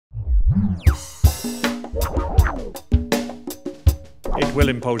It will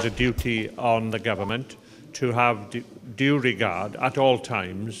impose a duty on the government to have due regard at all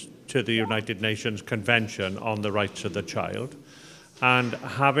times to the United Nations Convention on the Rights of the Child, and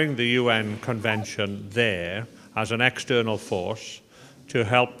having the UN Convention there as an external force to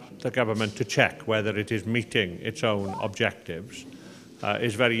help the government to check whether it is meeting its own objectives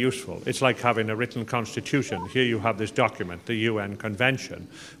is very useful. It's like having a written constitution. Here you have this document, the UN Convention,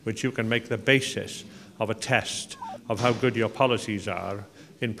 which you can make the basis of a test of how good your policies are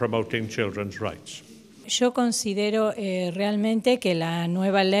in promoting children's rights. Yo considero realmente que la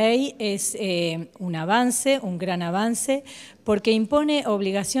nueva ley es un avance, un gran avance, porque impone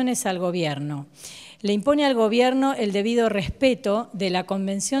obligaciones al gobierno. Le impone al gobierno el debido respeto de la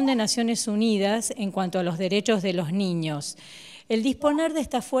Convención de Naciones Unidas en cuanto a los derechos de los niños. El disponer de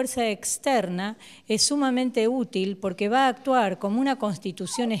esta fuerza externa es sumamente útil porque va a actuar como una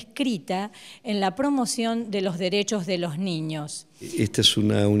constitución escrita en la promoción de los derechos de los niños. Esta es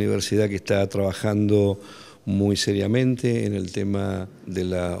una universidad que está trabajando muy seriamente en el tema de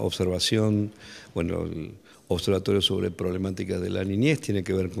la observación, bueno, el observatorio sobre problemáticas de la niñez tiene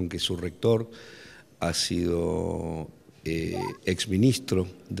que ver con que su rector ha sido exministro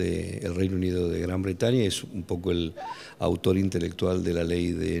del Reino Unido de Gran Bretaña, es un poco el autor intelectual de la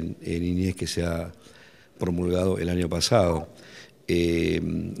ley de niñez que se ha promulgado el año pasado.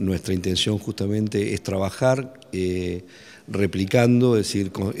 Nuestra intención justamente es trabajar replicando, es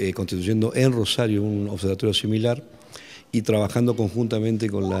decir, constituyendo en Rosario un observatorio similar y trabajando conjuntamente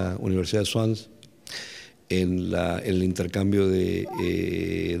con la Universidad de Swansea en el intercambio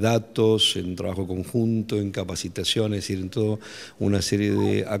de datos, en trabajo conjunto, en capacitaciones, es decir, en toda una serie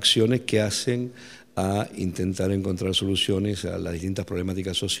de acciones que hacen a intentar encontrar soluciones a las distintas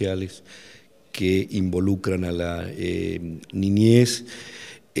problemáticas sociales que involucran a la niñez,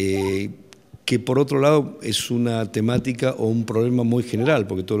 que por otro lado es una temática o un problema muy general,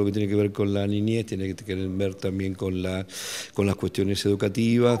 porque todo lo que tiene que ver con la niñez tiene que ver también con las cuestiones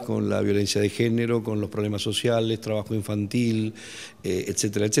educativas, con la violencia de género, con los problemas sociales, trabajo infantil,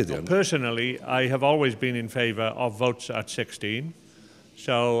 etcétera, etcétera. Personally, I have always been in favor of votes at 16,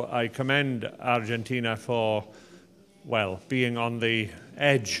 so I commend Argentina for, well, being on the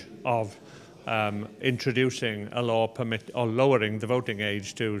edge of introducing a law lowering the voting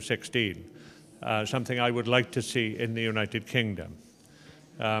age to 16. Something I would like to see in the United Kingdom.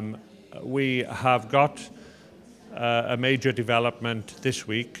 We have got a major development this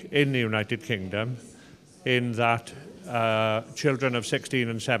week in the United Kingdom in that children of 16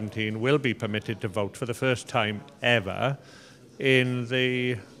 and 17 will be permitted to vote for the first time ever in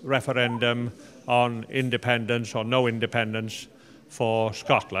the referendum on independence or no independence for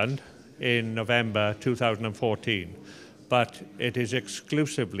Scotland in November 2014. But it is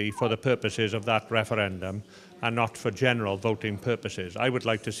exclusively for the purposes of that referendum and not for general voting purposes. I would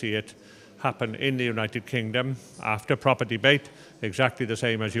like to see it happen in the United Kingdom after proper debate, exactly the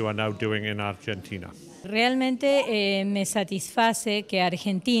same as you are now doing in Argentina. Realmente me satisface que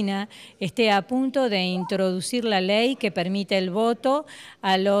Argentina esté a punto de introducir la ley que permite el voto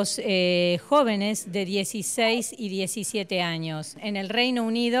a los jóvenes de 16 y 17 años. En el Reino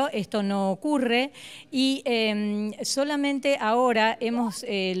Unido esto no ocurre y solamente ahora hemos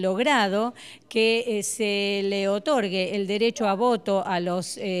logrado que se le otorgue el derecho a voto a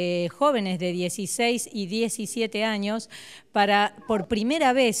los jóvenes de 16 y 17 años por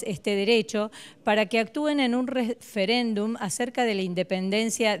primera vez este derecho para que actúen en un referéndum acerca de la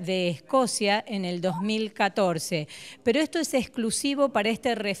independencia de Escocia en el 2014. Pero esto es exclusivo para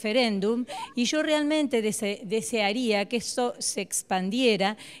este referéndum y yo realmente desearía que esto se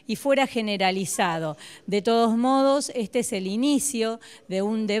expandiera y fuera generalizado. De todos modos, este es el inicio de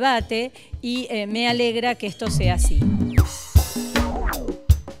un debate y me alegra que esto sea así.